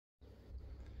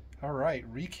All right,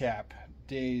 recap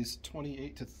days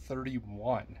 28 to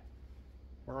 31.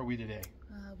 Where are we today?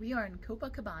 We are in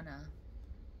Copacabana.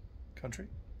 Country?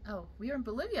 Oh, we are in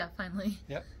Bolivia finally.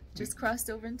 Yep. Just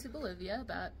crossed over into Bolivia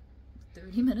about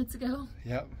 30 minutes ago.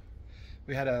 Yep.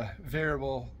 We had a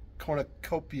veritable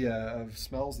cornucopia of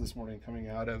smells this morning coming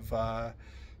out of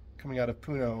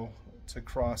Puno to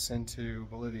cross into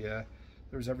Bolivia.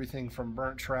 There was everything from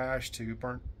burnt trash to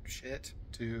burnt shit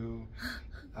to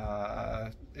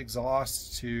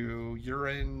exhaust to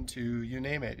urine to you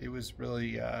name it. It was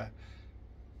really a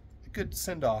good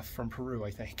send-off from Peru,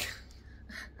 I think.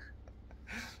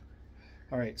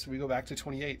 All right, so we go back to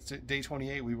 28. Day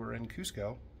 28, we were in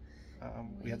Cusco.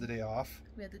 We had the day off.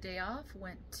 We had the day off,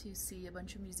 went to see a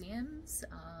bunch of museums,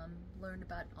 learned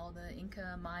about all the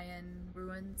Inca Mayan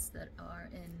ruins that are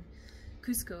in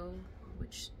Cusco,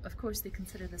 which of course they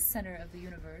consider the center of the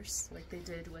universe, like they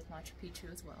did with Machu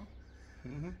Picchu as well.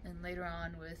 Mm-hmm. And later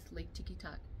on with Lake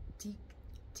Titicaca,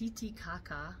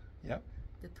 yep.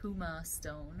 The Puma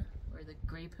Stone, or the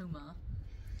Gray Puma.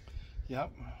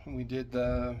 Yep, we did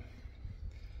the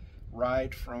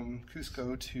ride from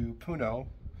Cusco to Puno,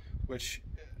 which,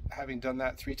 having done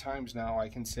that 3 times now, I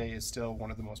can say is still one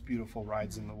of the most beautiful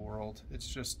rides in the world. It's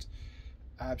just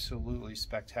absolutely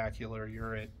spectacular.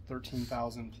 You're at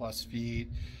 13,000 plus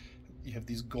feet. You have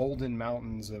these golden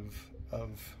mountains of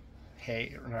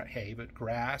hay, or not hay, but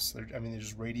grass. I mean, they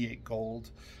just radiate gold,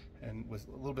 and with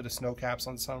a little bit of snow caps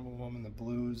on some of them, and the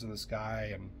blues in the sky,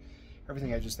 and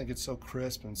everything. I just think it's so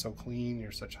crisp and so clean.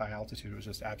 You're such high altitude. It was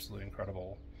just absolutely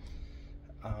incredible.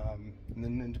 And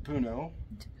then into Puno.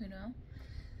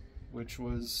 Which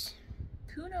was...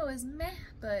 Puno is meh,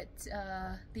 but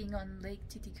being on Lake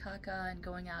Titicaca and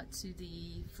going out to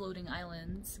the floating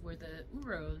islands where the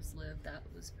Uros live, that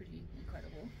was pretty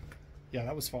incredible. Yeah,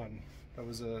 that was fun. That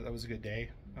was a good day.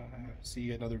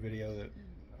 See another video that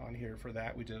on here for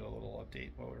that. We did a little update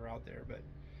while we were out there, but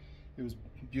it was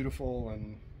beautiful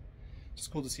and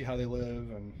just cool to see how they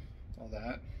live and all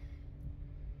that.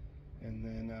 And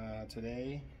then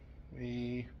today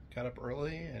we got up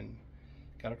early and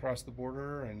got across the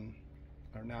border and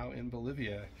are now in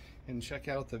Bolivia. And check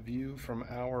out the view from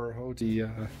our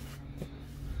hotel.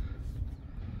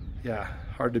 Yeah,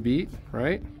 hard to beat,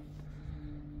 right?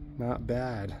 Not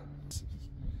bad.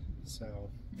 So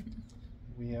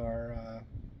we are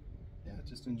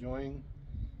just enjoying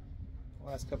the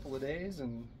last couple of days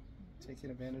and taking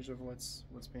advantage of what's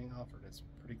being offered. It's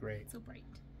pretty great. So bright.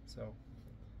 So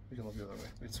we can look the other way.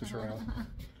 We can switch around.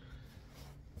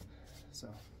 So,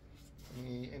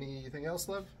 anything else,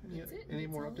 Liv? Any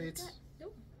more updates?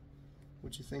 Nope.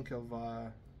 What'd you think of?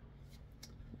 What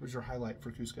was your highlight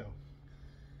for Cusco?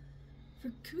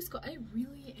 For Cusco, I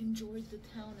really enjoyed the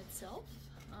town itself.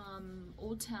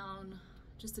 Old town,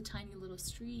 just the tiny little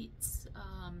streets.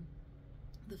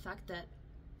 The fact that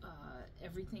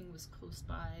everything was close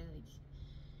by, like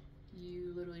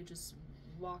you literally just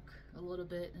walk a little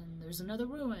bit and there's another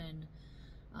ruin.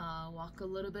 Walk a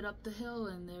little bit up the hill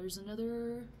and there's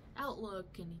another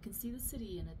outlook and you can see the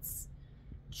city, and it's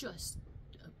just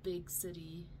a big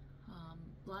city.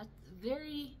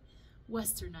 Very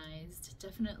westernized.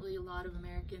 Definitely a lot of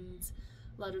Americans,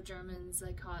 a lot of Germans.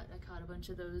 I caught a bunch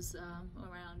of those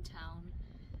around town.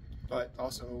 But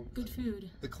also good food.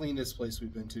 The cleanest place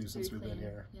we've been to since we've been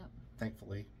here. Yep.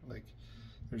 Thankfully. Like,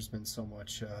 there's been so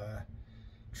much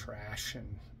trash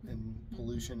and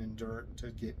pollution and dirt.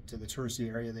 To get to the touristy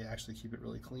area, they actually keep it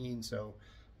really clean, so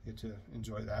you get to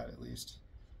enjoy that at least.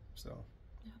 So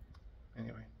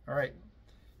anyway, all right,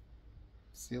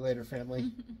 see you later,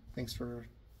 family. Thanks for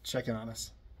checking on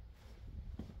us.